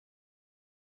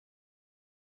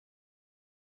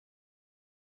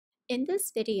In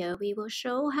this video, we will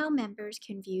show how members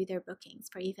can view their bookings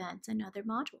for events and other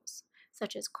modules,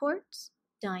 such as courts,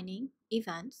 dining,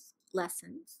 events,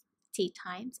 lessons, tea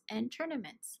times, and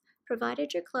tournaments,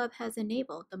 provided your club has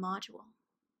enabled the module.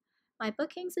 My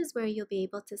Bookings is where you'll be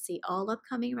able to see all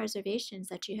upcoming reservations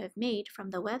that you have made from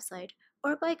the website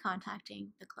or by contacting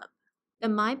the club. The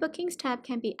My Bookings tab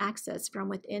can be accessed from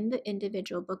within the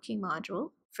individual booking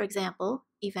module, for example,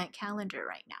 event calendar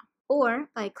right now, or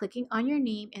by clicking on your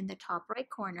name in the top right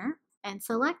corner and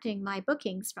selecting My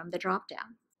Bookings from the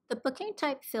dropdown. The booking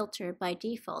type filter by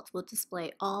default will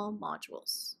display all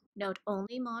modules. Note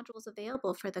only modules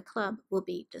available for the club will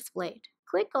be displayed.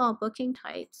 Click all booking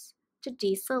types to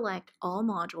deselect all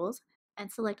modules and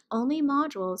select only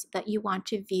modules that you want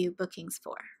to view bookings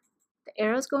for. The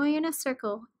arrows going in a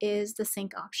circle is the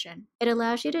sync option. It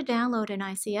allows you to download an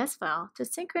ICS file to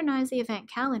synchronize the event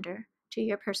calendar to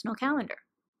your personal calendar.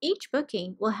 Each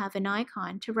booking will have an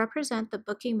icon to represent the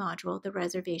booking module the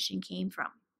reservation came from.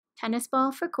 Tennis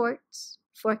ball for courts,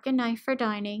 fork and knife for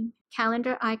dining,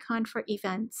 calendar icon for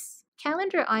events,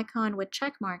 calendar icon with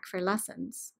checkmark for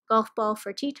lessons, golf ball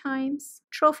for tea times,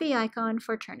 trophy icon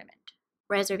for tournament.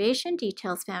 Reservation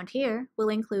details found here will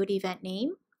include event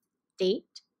name,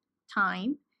 date,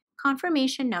 time,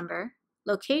 confirmation number,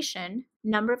 location,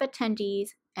 number of attendees,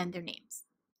 and their names.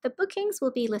 The bookings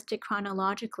will be listed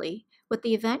chronologically, with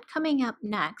the event coming up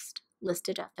next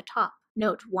listed at the top.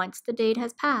 Note, once the date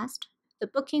has passed, the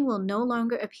booking will no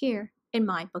longer appear in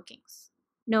My Bookings.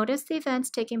 Notice the events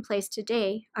taking place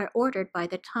today are ordered by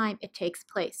the time it takes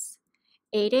place.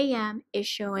 8 a.m. is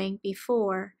showing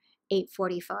before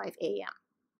 8:45 a.m.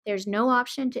 There's no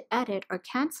option to edit or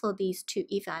cancel these two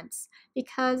events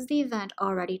because the event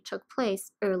already took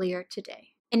place earlier today.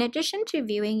 In addition to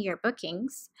viewing your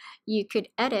bookings, you could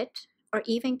edit or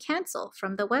even cancel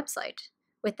from the website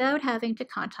without having to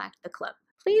contact the club.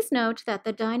 Please note that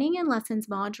the dining and lessons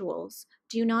modules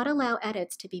do not allow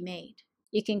edits to be made.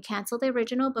 You can cancel the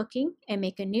original booking and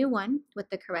make a new one with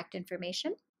the correct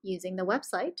information using the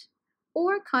website,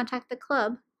 or contact the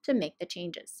club to make the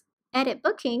changes. Edit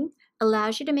Booking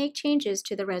allows you to make changes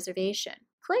to the reservation.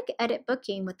 Click Edit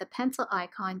Booking with the pencil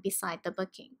icon beside the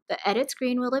booking. The edit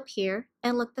screen will appear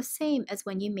and look the same as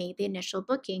when you made the initial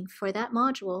booking for that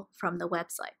module from the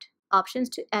website. Options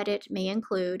to edit may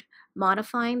include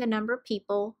modifying the number of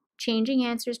people, changing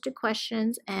answers to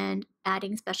questions, and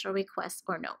adding special requests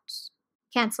or notes.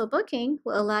 Cancel Booking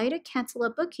will allow you to cancel a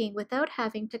booking without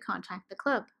having to contact the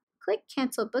club. Click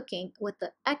Cancel Booking with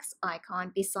the X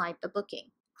icon beside the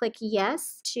booking. Click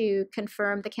Yes to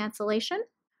confirm the cancellation,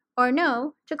 or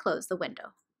No to close the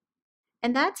window.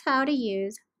 And that's how to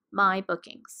use My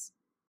Bookings.